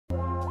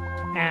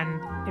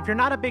And if you're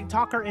not a big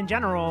talker in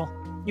general,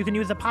 you can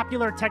use a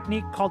popular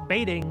technique called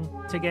baiting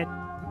to get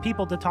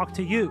people to talk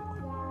to you.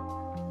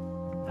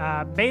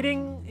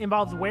 Baiting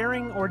involves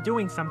wearing or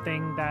doing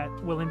something that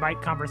will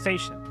invite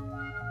conversation.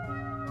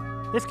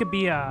 This could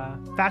be a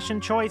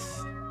fashion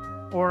choice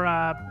or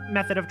a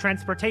method of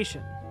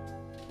transportation.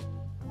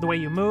 The way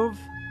you move,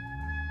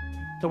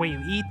 the way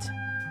you eat.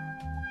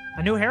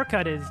 A new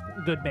haircut is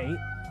good bait.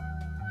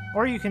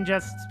 Or you can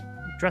just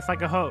dress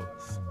like a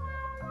hose.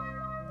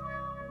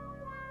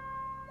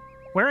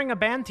 Wearing a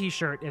band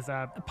t-shirt is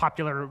a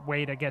popular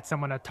way to get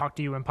someone to talk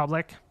to you in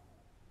public.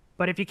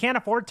 But if you can't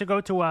afford to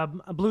go to a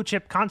blue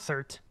chip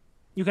concert,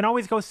 you can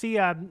always go see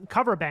a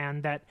cover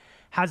band that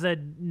has a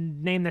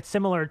name that's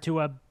similar to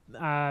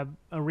a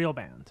real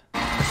band.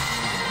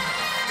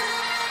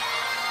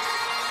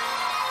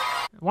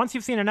 Once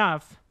you've seen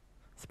enough,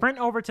 sprint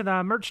over to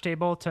the merch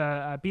table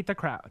to beat the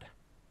crowd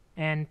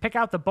and pick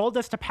out the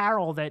boldest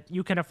apparel that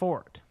you can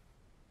afford.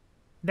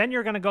 Then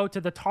you're going to go to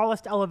the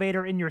tallest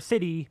elevator in your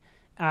city,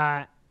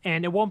 and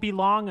it won't be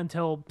long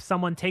until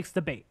someone takes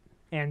the bait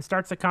and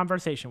starts a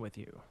conversation with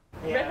you.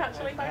 Yeah. Red Hot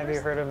Chili Peppers? Have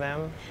you heard of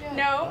them?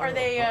 No, are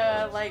they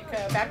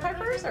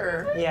bagpipers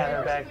or? Yeah,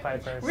 they're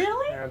bagpipers.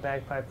 Really? They're a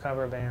bagpipe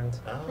cover band.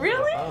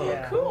 Really?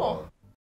 Yeah. Cool.